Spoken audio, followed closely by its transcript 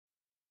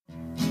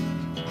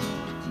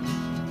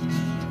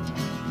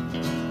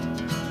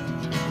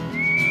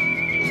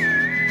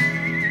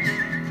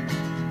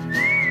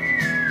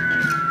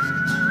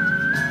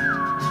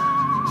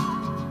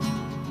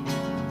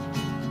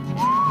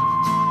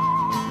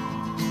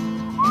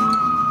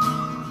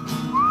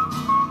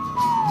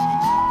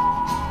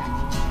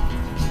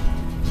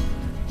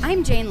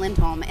I'm Jane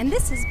Lindholm, and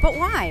this is But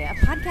Why, a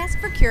podcast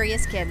for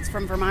curious kids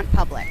from Vermont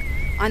Public.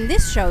 On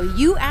this show,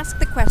 you ask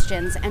the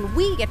questions, and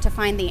we get to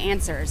find the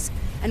answers.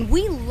 And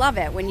we love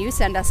it when you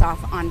send us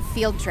off on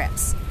field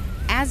trips.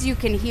 As you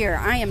can hear,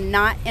 I am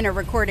not in a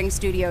recording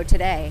studio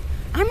today.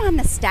 I'm on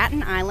the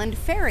Staten Island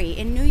Ferry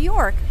in New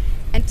York,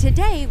 and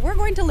today we're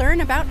going to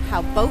learn about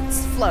how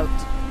boats float.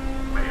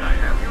 May I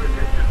have your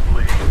attention,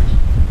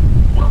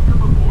 please?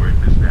 Welcome aboard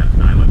the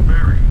Staten Island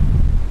Ferry.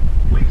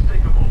 Please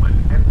take a moment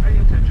and pay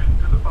attention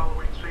to the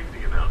following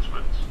safety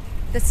announcements.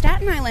 The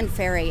Staten Island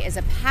Ferry is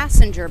a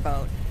passenger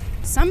boat.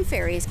 Some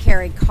ferries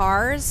carry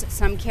cars,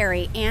 some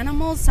carry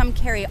animals, some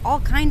carry all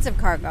kinds of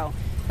cargo.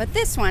 But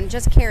this one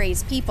just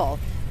carries people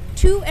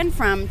to and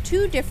from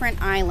two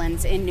different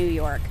islands in New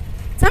York.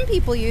 Some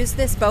people use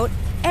this boat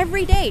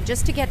every day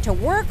just to get to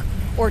work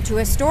or to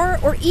a store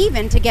or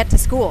even to get to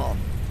school.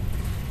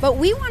 But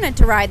we wanted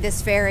to ride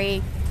this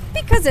ferry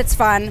because it's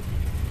fun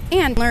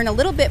and learn a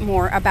little bit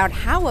more about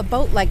how a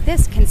boat like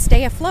this can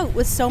stay afloat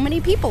with so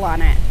many people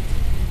on it.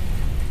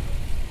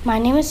 My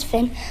name is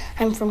Finn.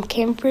 I'm from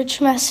Cambridge,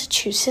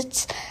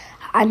 Massachusetts.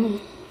 I'm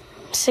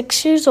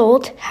 6 years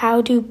old.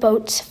 How do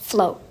boats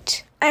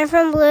float? I'm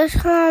from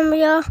British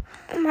Columbia.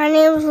 My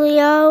name is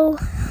Leo,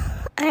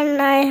 and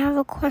I have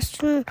a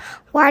question.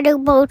 Why do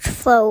boats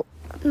float?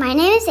 My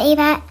name is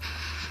Ava.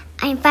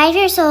 I'm 5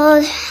 years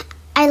old.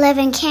 I live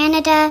in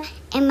Canada,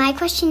 and my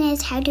question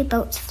is, how do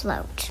boats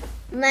float?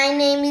 My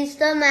name is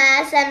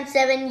Tomas. I'm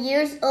 7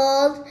 years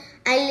old.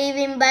 I live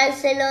in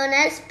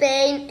Barcelona,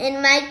 Spain,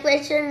 and my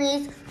question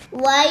is,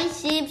 why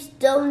ships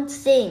don't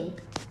sink?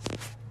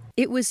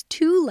 It was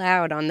too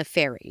loud on the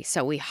ferry,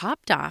 so we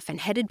hopped off and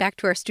headed back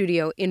to our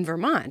studio in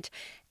Vermont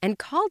and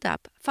called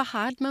up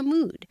Fahad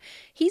Mahmood.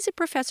 He's a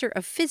professor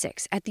of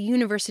physics at the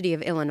University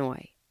of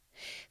Illinois.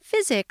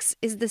 Physics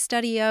is the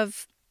study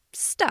of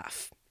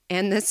stuff,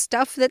 and the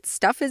stuff that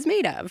stuff is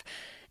made of,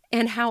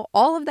 and how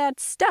all of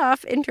that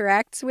stuff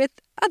interacts with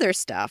other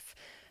stuff.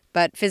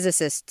 But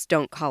physicists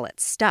don't call it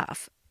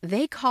stuff.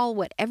 They call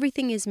what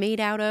everything is made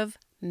out of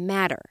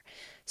matter.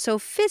 So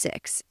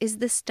physics is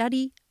the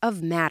study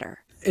of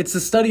matter. It's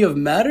the study of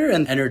matter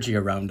and energy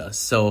around us.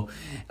 So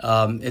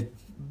it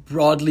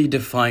broadly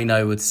defined,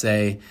 I would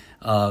say,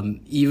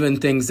 even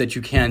things that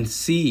you can't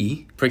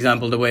see. For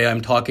example, the way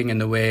I'm talking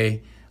and the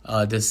way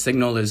this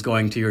signal is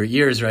going to your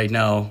ears right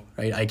now,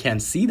 right? I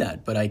can't see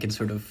that, but I can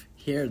sort of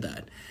hear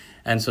that.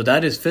 And so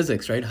that is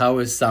physics, right? How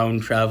is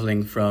sound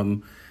traveling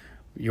from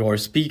your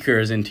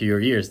speakers into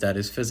your ears? That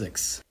is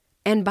physics.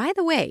 And by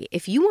the way,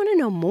 if you want to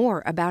know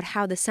more about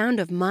how the sound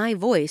of my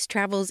voice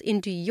travels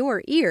into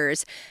your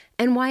ears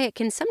and why it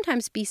can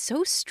sometimes be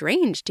so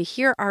strange to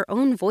hear our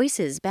own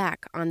voices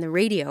back on the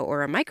radio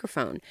or a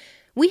microphone,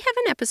 we have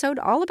an episode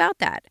all about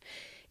that.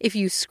 If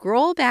you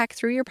scroll back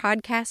through your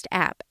podcast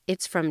app,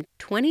 it's from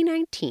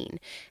 2019,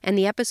 and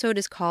the episode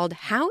is called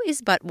How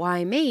is But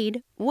Why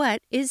Made?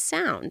 What is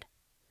Sound?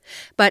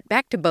 But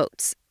back to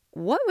boats.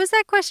 What was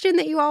that question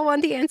that you all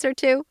want the answer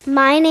to?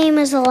 My name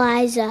is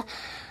Eliza.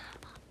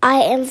 I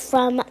am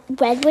from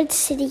Redwood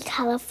City,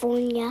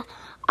 California.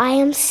 I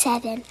am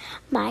 7.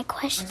 My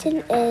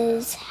question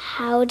is,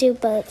 how do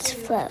boats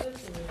float?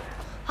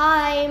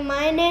 Hi,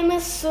 my name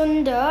is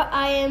Sundar.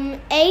 I am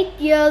 8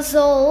 years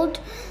old.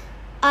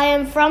 I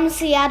am from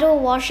Seattle,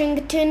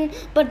 Washington,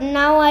 but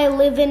now I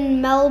live in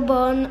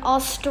Melbourne,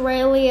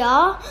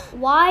 Australia.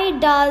 Why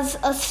does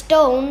a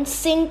stone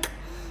sink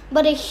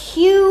but a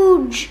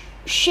huge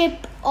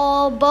ship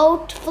or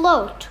boat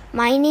float?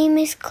 My name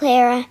is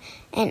Clara,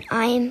 and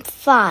I am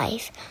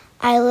 5.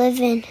 I live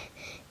in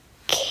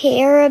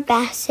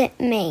Carrabassett,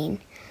 Maine.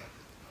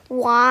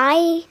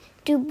 Why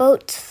do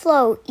boats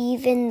float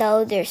even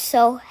though they're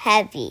so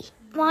heavy?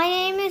 My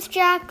name is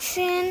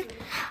Jackson.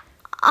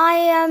 I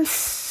am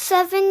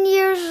 7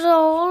 years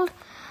old.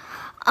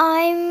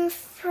 I'm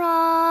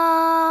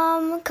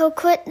from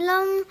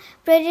Coquitlam,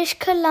 British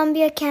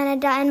Columbia,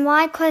 Canada, and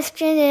my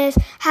question is,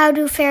 how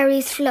do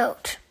ferries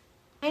float?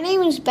 My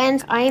name is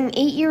Ben. I am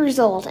 8 years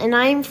old, and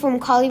I am from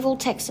Colleyville,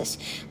 Texas.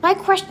 My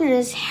question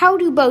is, how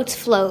do boats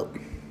float?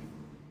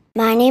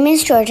 My name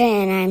is Georgia,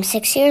 and I'm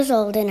 6 years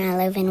old, and I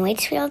live in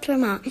Waitsfield,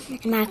 Vermont.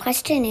 And my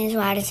question is,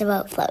 why does a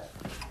boat float?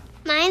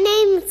 My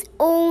name is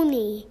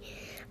Oni.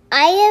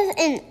 I live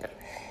in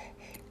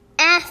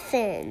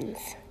Athens,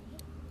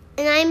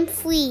 and I'm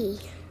 3.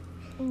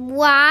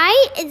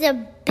 Why is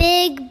a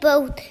big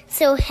boat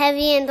so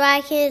heavy and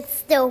why can it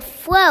still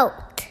float?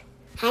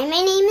 Hi,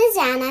 my name is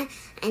Anna.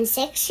 I'm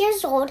 6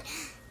 years old.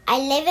 I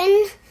live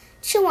in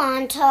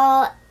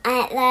Toronto,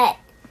 at the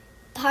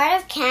part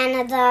of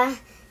Canada.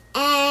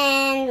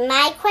 And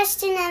my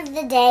question of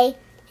the day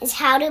is,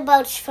 how do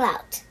boats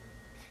float?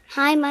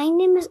 Hi, my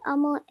name is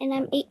Amal, and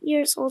I'm 8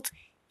 years old,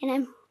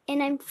 and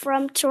I'm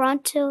from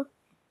Toronto,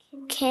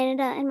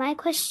 Canada. And my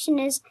question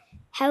is,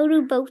 how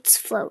do boats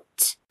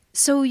float?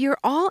 So you're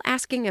all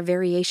asking a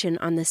variation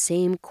on the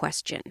same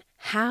question.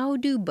 How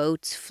do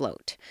boats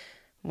float?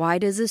 Why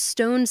does a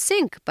stone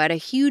sink, but a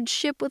huge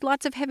ship with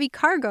lots of heavy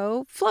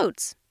cargo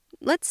floats?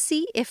 Let's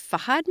see if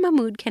Fahad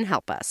Mahmood can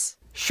help us.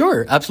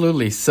 Sure,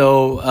 absolutely.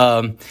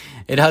 So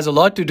it has a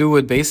lot to do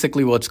with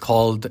basically what's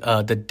called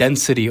the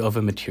density of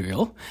a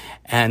material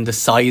and the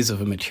size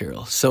of a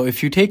material. So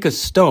if you take a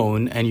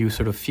stone and you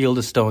sort of feel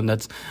the stone,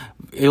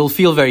 it'll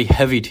feel very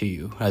heavy to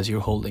you as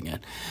you're holding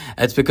it.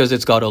 It's because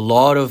it's got a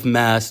lot of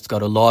mass, it's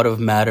got a lot of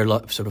matter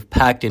sort of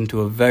packed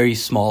into a very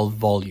small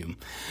volume.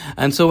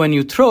 And so when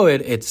you throw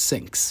it, it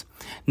sinks.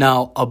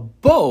 Now, a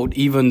boat,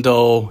 even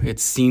though it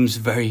seems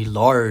very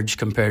large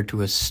compared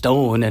to a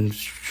stone and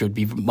should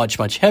be much,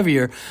 much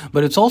heavier,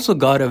 but it's also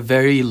got a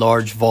very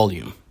large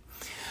volume.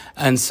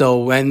 And so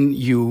when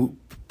you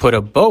put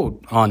a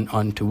boat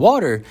onto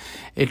water,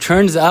 it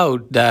turns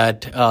out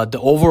that the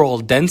overall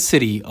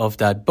density of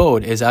that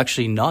boat is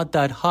actually not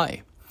that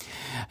high.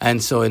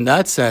 And so in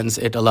that sense,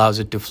 it allows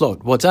it to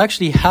float. What's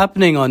actually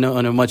happening on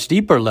a much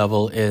deeper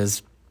level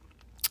is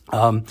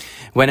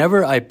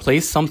whenever I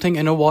place something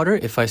in a water,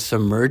 if I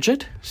submerge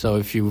it, so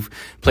if you've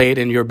played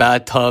in your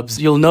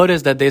bathtubs, you'll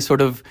notice that they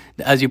sort of,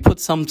 as you put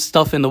some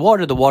stuff in the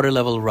water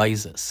level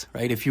rises,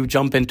 right? If you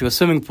jump into a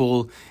swimming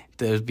pool,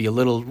 there'd be a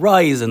little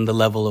rise in the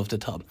level of the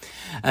tub.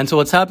 And so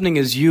what's happening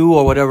is you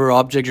or whatever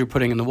object you're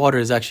putting in the water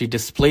is actually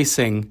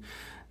displacing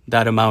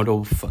that amount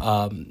of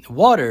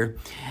water.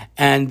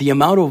 And the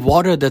amount of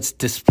water that's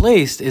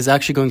displaced is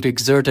actually going to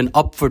exert an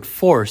upward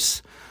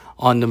force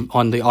on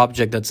the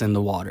object that's in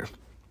the water.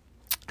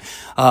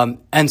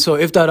 And so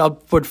if that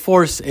upward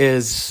force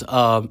is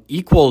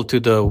equal to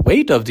the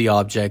weight of the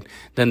object,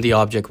 then the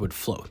object would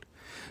float.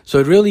 So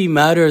it really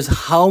matters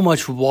how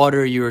much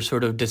water you're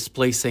sort of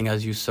displacing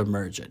as you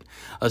submerge it.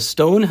 A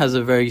stone has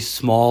a very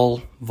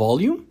small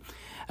volume,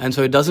 and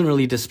so it doesn't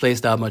really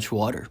displace that much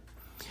water.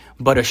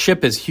 But a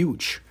ship is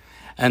huge.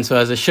 And so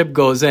as a ship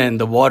goes in,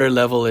 the water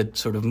level, it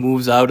sort of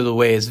moves out of the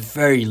way, is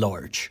very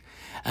large.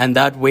 And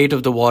that weight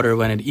of the water,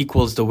 when it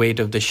equals the weight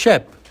of the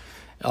ship,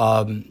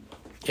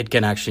 it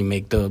can actually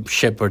make the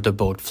ship or the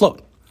boat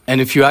float. And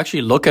if you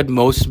actually look at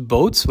most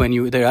boats,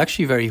 they're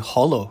actually very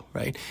hollow,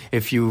 right?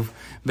 If you've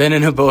been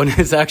in a boat,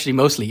 it's actually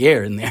mostly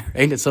air in there,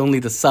 right? It's only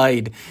the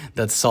side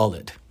that's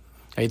solid,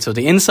 right? So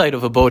the inside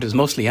of a boat is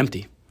mostly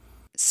empty.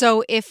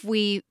 So if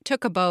we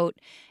took a boat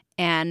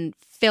and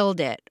filled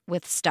it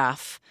with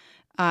stuff,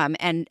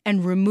 and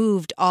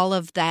removed all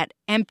of that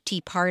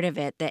empty part of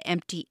it, the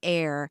empty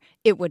air,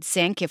 it would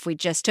sink if we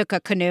just took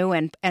a canoe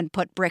and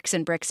put bricks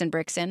and bricks and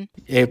bricks in?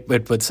 It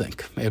would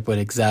sink. It would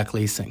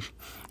exactly sink.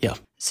 Yeah.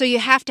 So you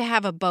have to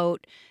have a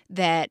boat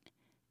that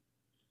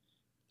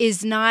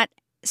is not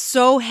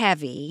so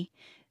heavy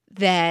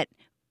that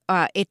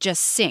it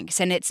just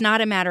sinks. And it's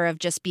not a matter of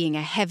just being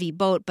a heavy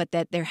boat, but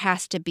that there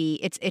has to be,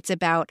 it's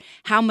about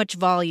how much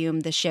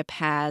volume the ship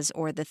has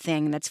or the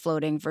thing that's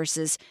floating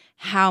versus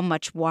how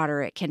much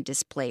water it can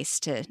displace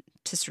to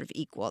sort of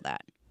equal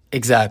that.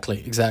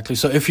 Exactly.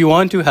 So if you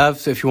want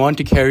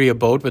to carry a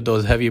boat with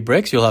those heavy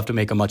bricks, you'll have to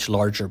make a much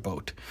larger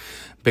boat,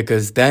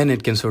 because then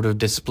it can sort of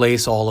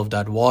displace all of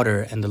that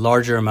water, and the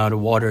larger amount of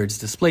water it's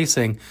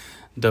displacing,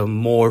 the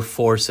more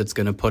force it's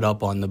going to put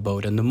up on the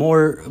boat and the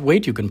more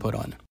weight you can put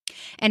on.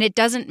 And it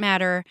doesn't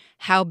matter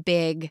how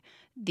big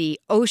the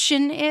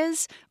ocean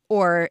is,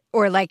 or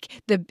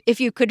like if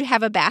you could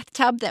have a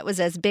bathtub that was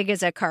as big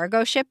as a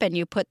cargo ship and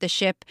you put the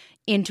ship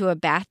into a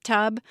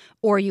bathtub,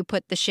 or you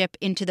put the ship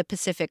into the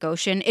Pacific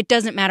Ocean, it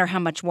doesn't matter how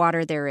much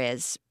water there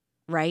is,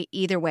 right?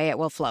 Either way, it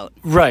will float.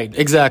 Right,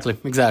 exactly.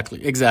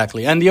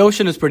 And the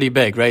ocean is pretty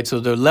big, right? So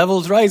the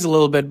levels rise a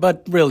little bit,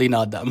 but really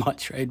not that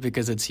much, right?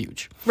 Because it's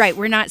huge. Right,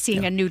 we're not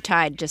seeing a new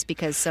tide just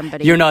because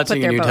somebody You're not put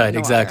seeing their a new boat tide,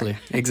 in the water.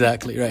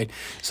 exactly, right.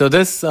 So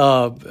this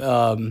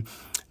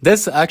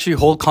actually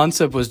whole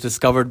concept was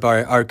discovered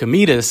by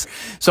Archimedes.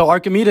 So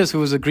Archimedes, who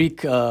was a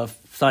Greek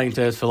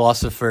scientist,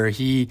 philosopher,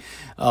 he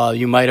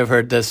you might have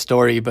heard this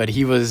story, but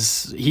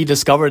he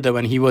discovered that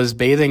when he was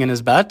bathing in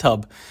his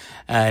bathtub,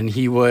 and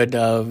he would,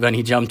 when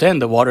he jumped in,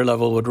 the water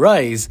level would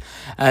rise.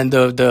 And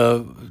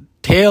the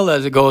tale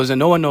as it goes, and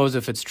no one knows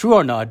if it's true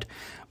or not,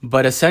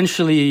 but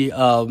essentially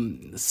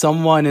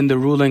someone in the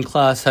ruling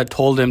class had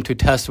told him to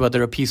test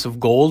whether a piece of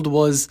gold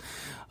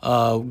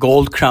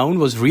crown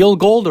was real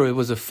gold or it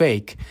was a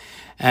fake.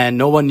 And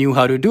no one knew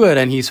how to do it.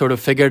 And he sort of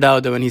figured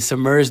out that when he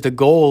submerged the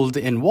gold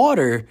in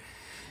water,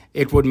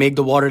 it would make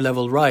the water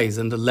level rise,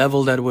 and the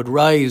level that would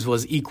rise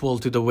was equal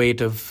to the weight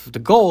of the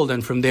gold,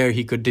 and from there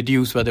he could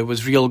deduce whether it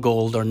was real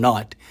gold or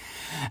not.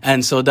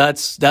 And so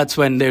that's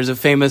when there's a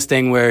famous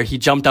thing where he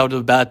jumped out of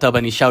the bathtub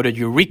and he shouted,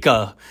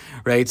 "Eureka!"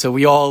 Right? So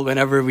we all,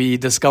 whenever we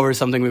discover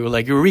something, we were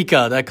like,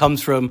 "Eureka!" That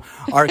comes from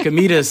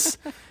Archimedes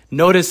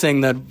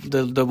noticing that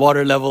the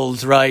water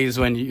levels rise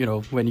when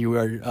you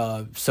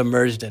are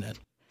submerged in it.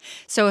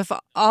 So if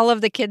all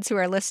of the kids who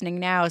are listening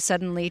now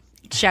suddenly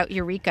shout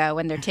Eureka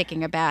when they're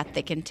taking a bath,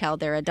 they can tell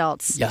their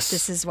adults, yes,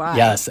 this is why.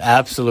 Yes,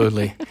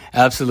 absolutely.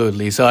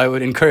 So I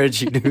would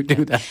encourage you to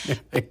do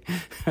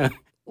that.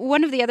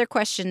 One of the other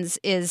questions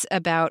is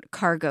about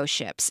cargo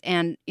ships.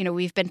 And,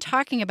 we've been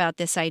talking about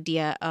this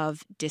idea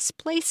of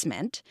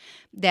displacement,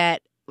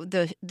 that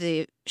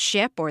the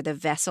ship or the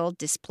vessel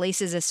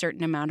displaces a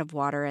certain amount of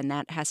water, and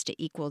that has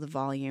to equal the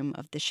volume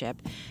of the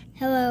ship.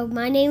 Hello,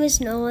 my name is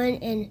Nolan,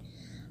 and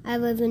I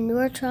live in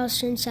North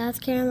Charleston, South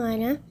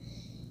Carolina,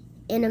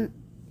 and I'm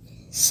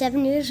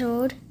 7 years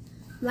old.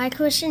 My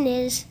question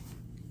is,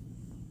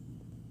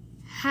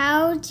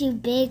 how do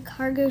big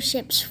cargo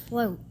ships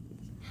float?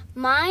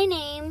 My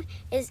name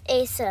is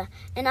Asa,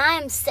 and I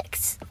am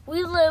 6.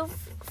 We live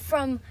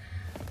from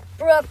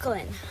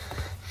Brooklyn.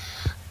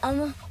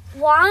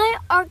 Why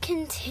are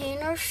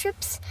container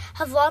ships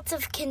have lots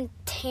of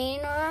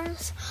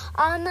containers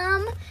on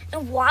them,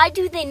 and why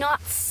do they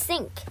not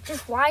sink?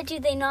 Just why do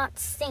they not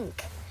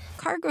sink?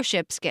 Cargo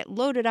ships get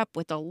loaded up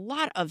with a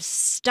lot of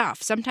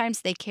stuff.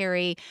 Sometimes they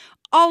carry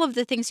all of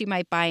the things you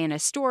might buy in a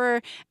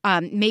store,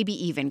 maybe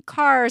even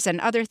cars and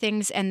other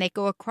things, and they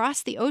go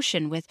across the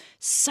ocean with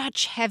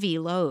such heavy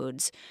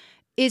loads.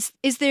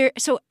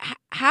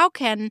 How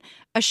can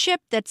a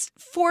ship that's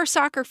 4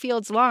 soccer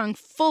fields long,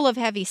 full of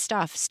heavy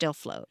stuff, still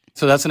float?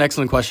 So that's an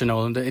excellent question,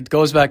 Nolan. It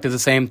goes back to the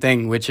same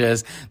thing, which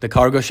is the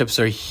cargo ships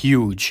are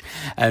huge.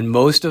 And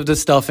most of the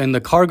stuff in the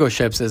cargo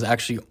ships is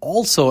actually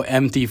also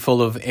empty,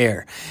 full of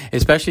air.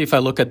 Especially if I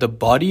look at the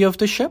body of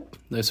the ship,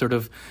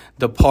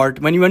 the part,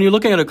 when you're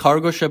looking at a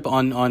cargo ship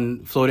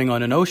on floating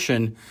on an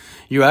ocean,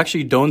 you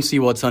actually don't see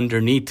what's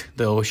underneath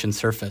the ocean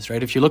surface,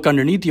 right? If you look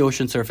underneath the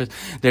ocean surface,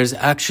 there's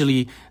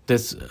actually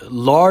this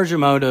large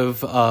amount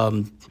of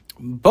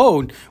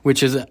boat,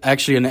 which is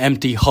actually an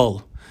empty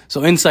hull.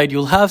 So inside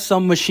you'll have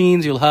some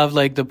machines, you'll have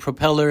like the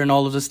propeller and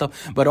all of this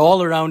stuff, but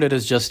all around it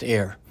is just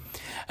air.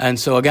 And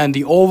so again,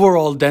 the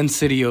overall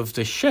density of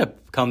the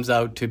ship comes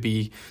out to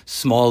be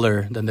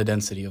smaller than the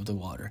density of the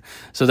water.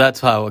 So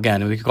that's how,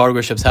 again, the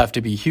cargo ships have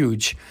to be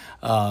huge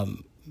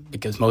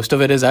because most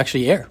of it is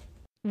actually air.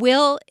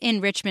 Will in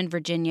Richmond,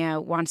 Virginia,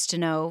 wants to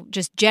know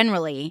just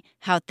generally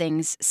how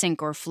things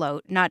sink or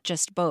float, not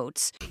just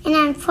boats. And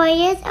I'm 4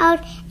 years old,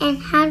 and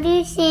how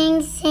do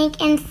things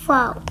sink and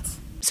float?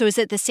 So is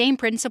it the same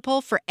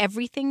principle for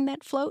everything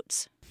that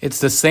floats? It's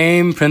the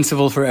same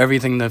principle for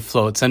everything that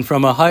floats. And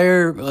from a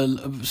higher,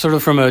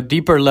 from a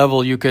deeper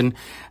level, you can,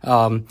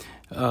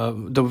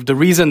 the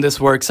reason this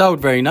works out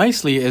very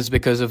nicely is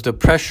because of the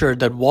pressure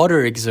that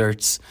water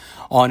exerts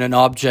on an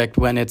object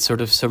when it's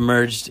sort of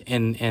submerged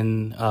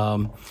in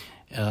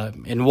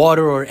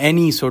water or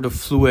any sort of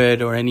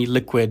fluid or any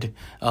liquid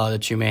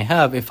that you may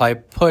have. If I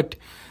put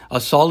a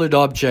solid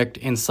object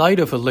inside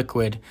of a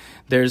liquid,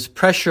 there's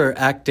pressure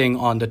acting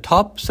on the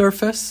top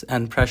surface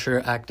and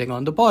pressure acting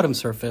on the bottom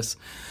surface.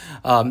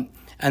 And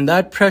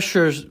that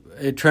pressure,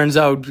 it turns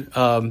out,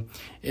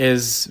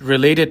 is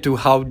related to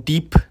how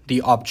deep the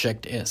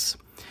object is.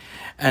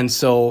 And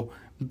so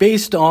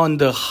based on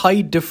the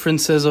height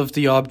differences of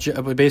the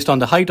object, based on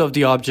the height of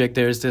the object,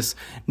 there's this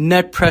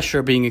net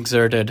pressure being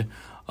exerted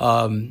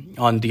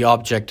on the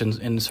object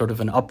in sort of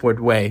an upward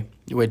way,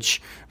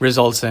 which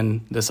results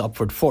in this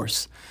upward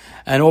force.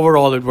 And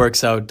overall, it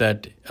works out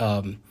that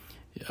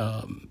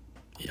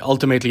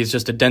ultimately it's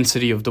just the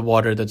density of the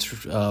water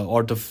that's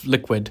or the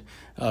liquid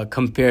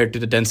compared to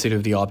the density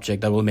of the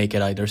object that will make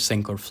it either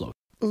sink or float.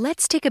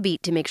 Let's take a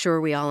beat to make sure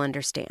we all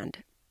understand.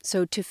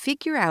 So to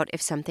figure out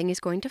if something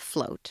is going to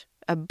float,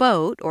 a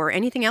boat or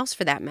anything else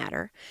for that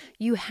matter,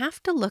 you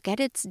have to look at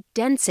its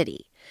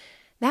density.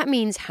 That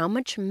means how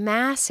much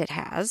mass it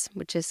has,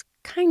 which is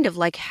kind of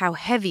like how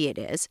heavy it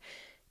is,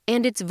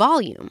 and its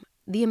volume,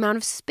 the amount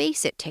of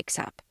space it takes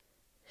up.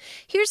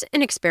 Here's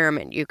an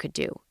experiment you could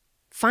do.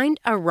 Find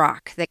a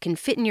rock that can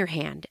fit in your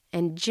hand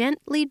and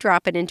gently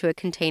drop it into a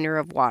container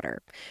of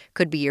water.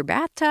 Could be your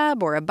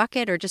bathtub or a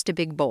bucket or just a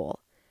big bowl.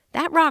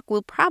 That rock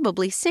will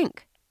probably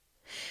sink.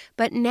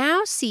 But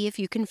now see if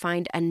you can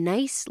find a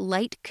nice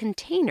light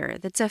container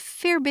that's a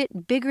fair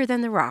bit bigger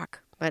than the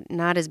rock, but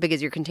not as big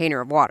as your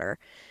container of water.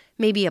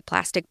 Maybe a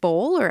plastic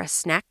bowl or a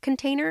snack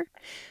container.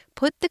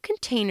 Put the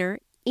container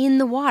in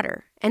the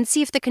water and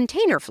see if the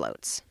container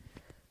floats.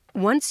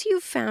 Once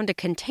you've found a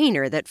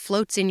container that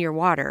floats in your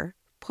water,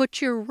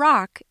 put your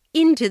rock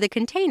into the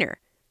container.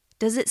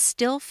 Does it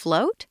still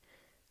float?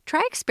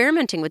 Try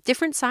experimenting with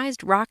different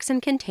sized rocks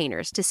and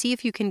containers to see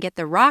if you can get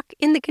the rock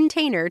in the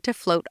container to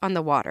float on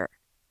the water.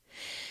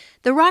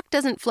 The rock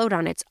doesn't float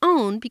on its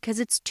own because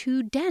it's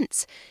too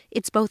dense.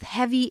 It's both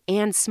heavy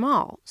and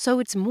small, so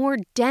it's more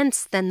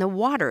dense than the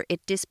water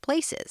it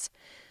displaces.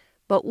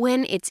 But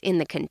when it's in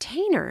the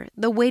container,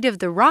 the weight of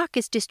the rock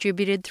is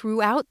distributed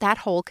throughout that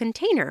whole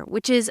container,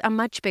 which is a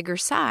much bigger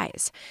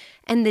size.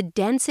 And the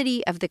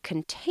density of the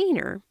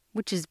container,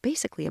 which is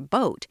basically a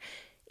boat,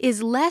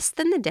 is less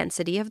than the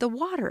density of the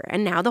water,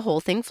 and now the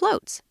whole thing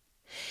floats.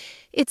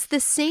 It's the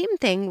same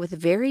thing with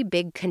very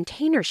big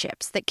container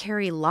ships that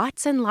carry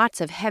lots and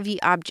lots of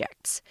heavy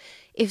objects.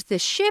 If the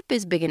ship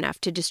is big enough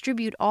to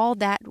distribute all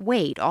that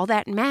weight, all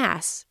that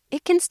mass,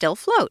 it can still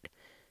float.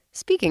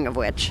 Speaking of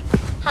which...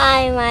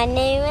 Hi, my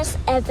name is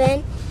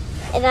Evan,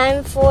 and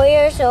I'm 4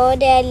 years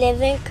old, and I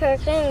live in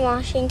Kirkland,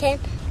 Washington.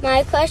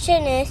 My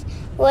question is,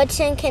 what's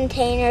in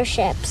container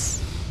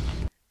ships?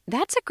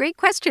 That's a great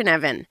question,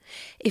 Evan.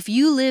 If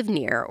you live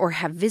near or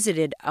have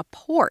visited a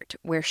port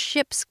where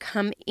ships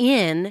come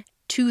in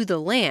to the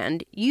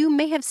land, you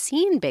may have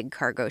seen big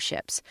cargo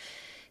ships.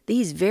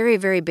 These very,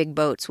 very big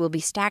boats will be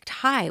stacked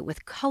high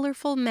with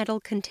colorful metal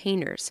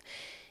containers.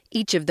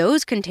 Each of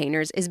those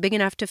containers is big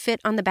enough to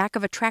fit on the back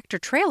of a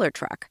tractor-trailer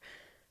truck.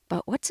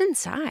 But what's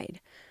inside?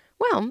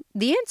 Well,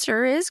 the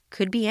answer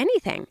could be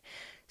anything.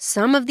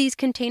 Some of these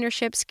container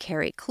ships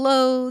carry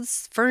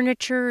clothes,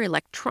 furniture,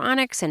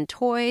 electronics, and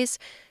toys.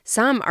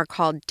 Some are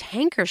called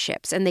tanker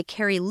ships, and they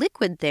carry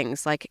liquid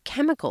things like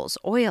chemicals,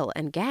 oil,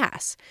 and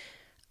gas.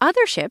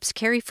 Other ships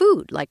carry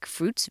food like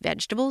fruits,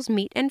 vegetables,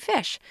 meat, and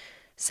fish.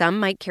 Some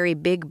might carry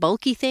big,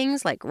 bulky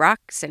things like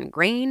rocks and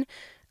grain.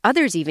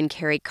 Others even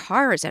carry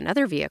cars and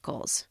other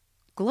vehicles.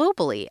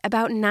 Globally,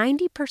 about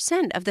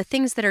 90% of the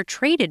things that are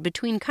traded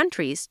between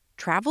countries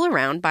travel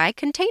around by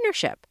container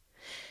ship.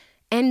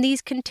 And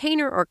these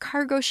container or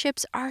cargo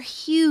ships are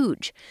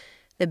huge.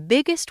 The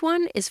biggest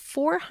one is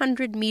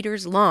 400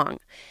 meters long.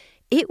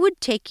 It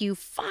would take you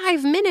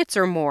 5 minutes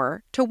or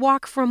more to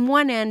walk from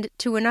one end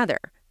to another.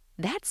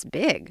 That's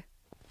big.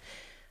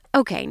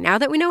 Okay, now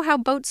that we know how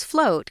boats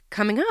float,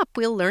 coming up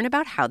we'll learn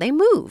about how they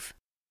move.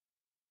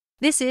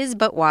 This is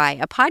But Why,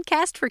 a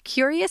podcast for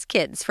curious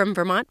kids from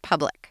Vermont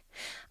Public.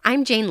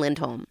 I'm Jane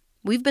Lindholm.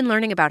 We've been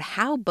learning about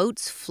how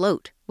boats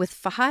float with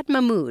Fahad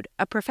Mahmood,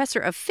 a professor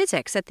of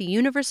physics at the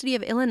University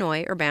of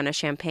Illinois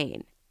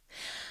Urbana-Champaign.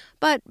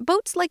 But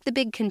boats like the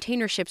big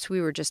container ships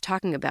we were just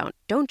talking about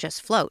don't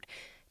just float.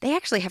 They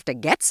actually have to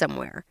get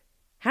somewhere.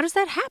 How does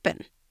that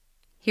happen?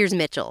 Here's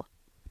Mitchell.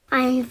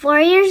 I'm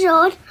 4 years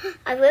old.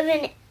 I live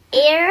in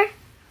Ayr,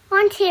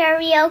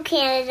 Ontario,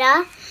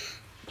 Canada.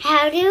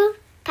 How do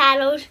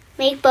paddles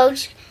make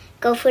boats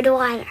go through the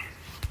water?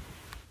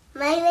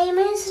 My name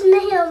is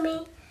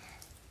Naomi.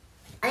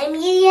 I'm 8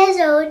 years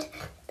old.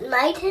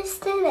 My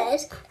question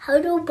is, how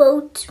do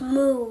boats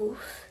move?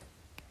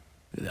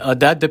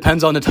 That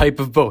depends on the type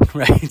of boat,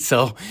 right?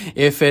 So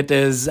if it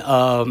is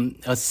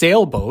a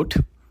sailboat,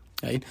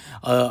 right,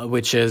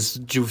 which is,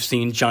 you've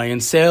seen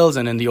giant sails,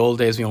 and in the old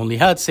days we only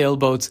had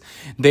sailboats,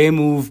 they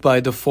move by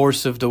the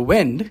force of the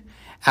wind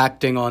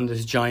acting on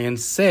this giant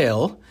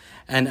sail.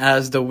 And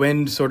as the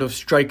wind sort of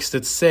strikes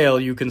its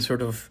sail, you can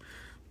sort of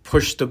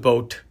push the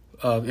boat.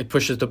 It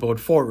pushes the boat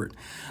forward.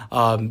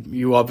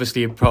 You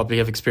obviously probably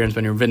have experienced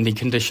when you're in windy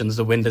conditions,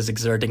 the wind is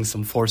exerting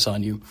some force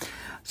on you.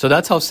 So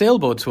that's how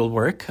sailboats will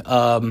work.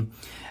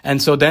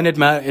 And so then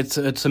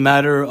it's a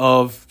matter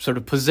of sort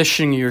of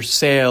positioning your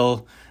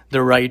sail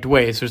the right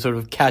way, so sort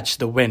of catch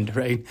the wind,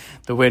 right?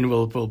 The wind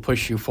will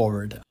push you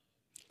forward.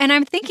 And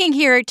I'm thinking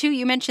here, too,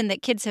 you mentioned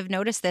that kids have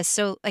noticed this.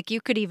 So, like, you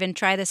could even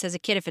try this as a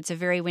kid if it's a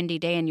very windy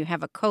day and you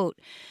have a coat.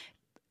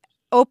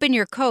 Open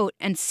your coat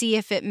and see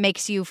if it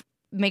makes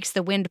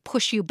the wind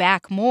push you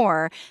back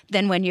more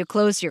than when you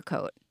close your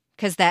coat.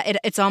 Because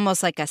it's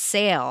almost like a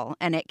sail,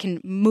 and it can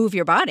move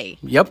your body.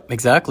 Yep,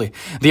 exactly.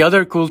 The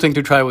other cool thing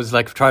to try was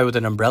try with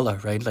an umbrella,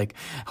 right? Like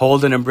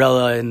hold an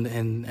umbrella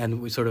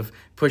and we sort of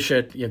push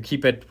it,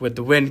 keep it with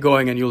the wind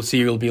going, and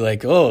you'll be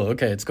like, oh,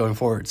 okay, it's going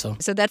forward. So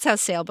that's how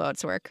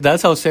sailboats work.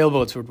 That's how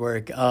sailboats would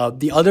work.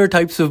 The other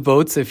types of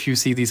boats, if you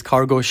see these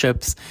cargo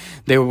ships,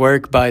 they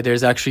work by,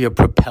 there's actually a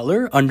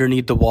propeller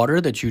underneath the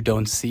water that you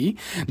don't see.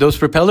 Those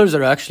propellers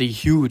are actually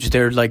huge.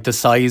 They're like the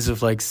size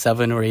of like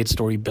 7 or 8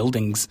 story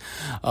buildings.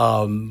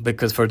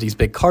 Because for these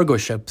big cargo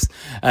ships,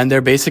 and they're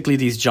basically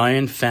these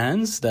giant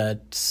fans that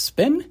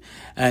spin.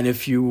 And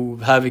if you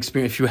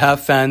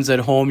have fans at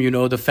home,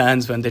 the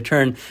fans, when they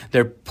turn,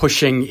 they're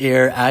pushing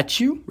air at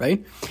you,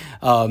 right?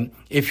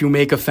 If you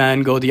make a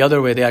fan go the other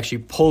way, they actually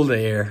pull the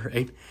air,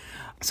 right?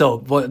 So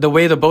the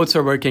way the boats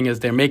are working is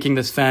they're making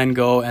this fan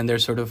go, and they're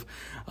sort of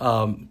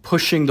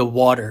pushing the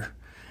water.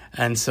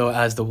 And so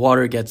as the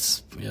water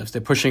gets, if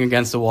they're pushing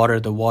against the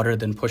water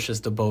then pushes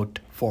the boat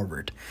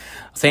forward.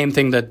 Same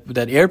thing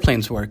that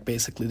airplanes work,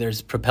 basically.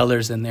 There's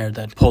propellers in there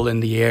that pull in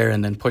the air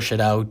and then push it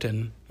out,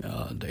 and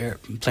the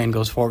airplane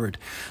goes forward.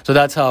 So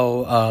that's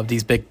how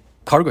these big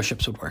cargo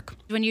ships would work.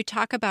 When you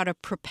talk about a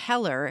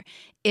propeller,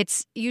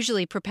 it's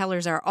usually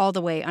propellers are all the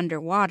way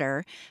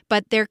underwater,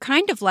 but they're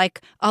kind of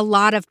like a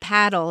lot of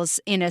paddles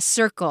in a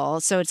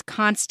circle. So it's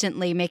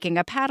constantly making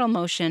a paddle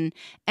motion.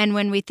 And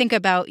when we think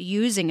about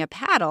using a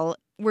paddle,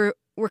 we're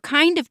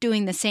kind of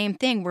doing the same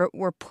thing.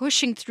 We're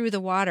pushing through the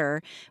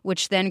water,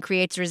 which then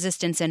creates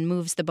resistance and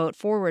moves the boat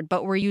forward.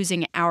 But we're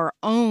using our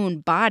own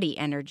body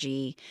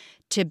energy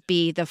to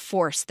be the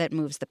force that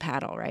moves the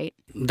paddle, right?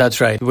 That's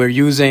right. We're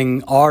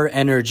using our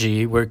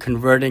energy, we're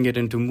converting it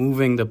into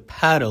moving the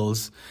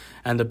paddles,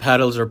 and the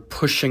paddles are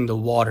pushing the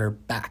water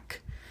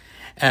back.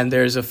 And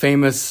there's a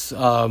famous,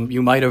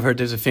 you might have heard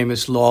there's a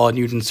famous law,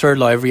 Newton's third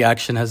law, every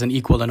action has an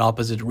equal and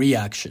opposite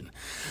reaction.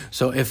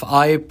 So if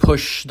I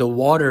push the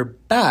water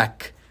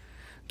back,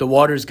 the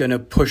water's going to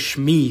push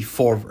me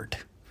forward.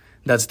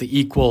 That's the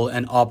equal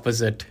and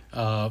opposite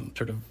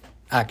sort of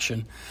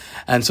action.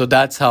 And so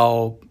that's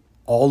how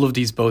all of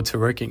these boats are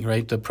working,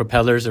 right? The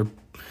propellers are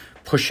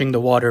pushing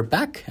the water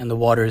back, and the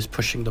water is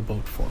pushing the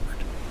boat forward.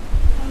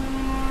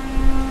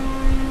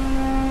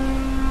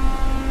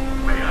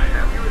 May I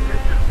have your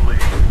attention,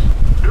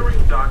 please?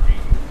 During docking,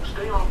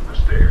 stay off the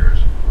stairs,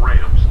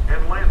 ramps,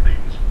 and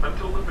landings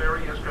until the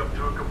ferry has come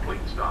to a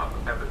complete stop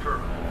at the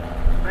terminal.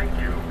 Thank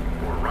you.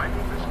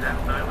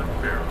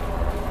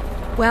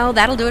 Well,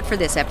 that'll do it for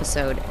this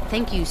episode.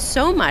 Thank you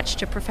so much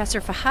to Professor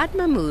Fahad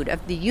Mahmood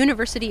of the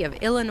University of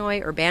Illinois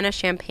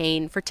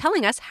Urbana-Champaign for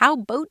telling us how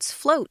boats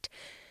float.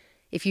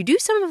 If you do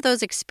some of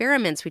those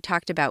experiments we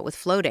talked about with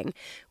floating,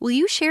 will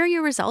you share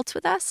your results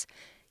with us?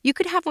 You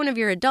could have one of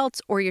your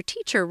adults or your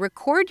teacher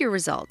record your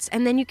results,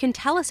 and then you can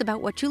tell us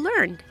about what you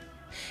learned.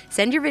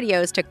 Send your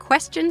videos to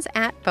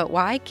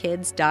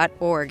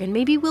questions@butwhykids.org, and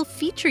maybe we'll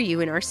feature you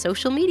in our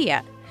social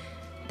media.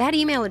 That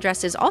email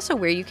address is also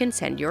where you can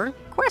send your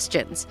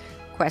questions.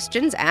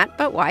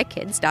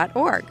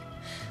 questions@butwhykids.org.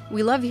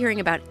 We love hearing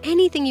about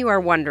anything you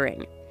are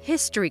wondering.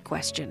 History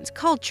questions,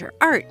 culture,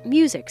 art,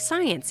 music,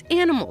 science,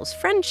 animals,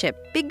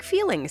 friendship, big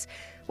feelings,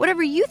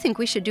 whatever you think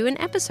we should do an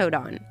episode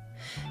on.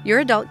 Your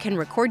adult can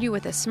record you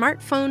with a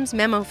smartphone's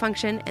memo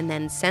function and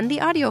then send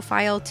the audio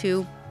file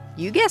to,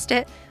 you guessed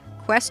it,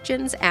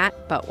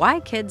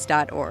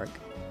 questions@butwhykids.org.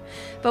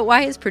 But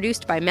Why is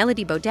produced by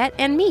Melody Bodette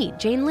and me,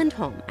 Jane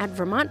Lindholm, at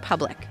Vermont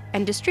Public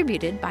and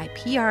distributed by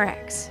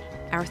PRX.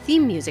 Our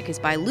theme music is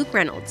by Luke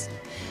Reynolds.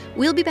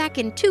 We'll be back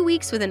in 2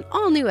 weeks with an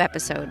all-new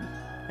episode.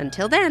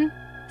 Until then,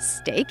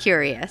 stay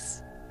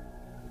curious.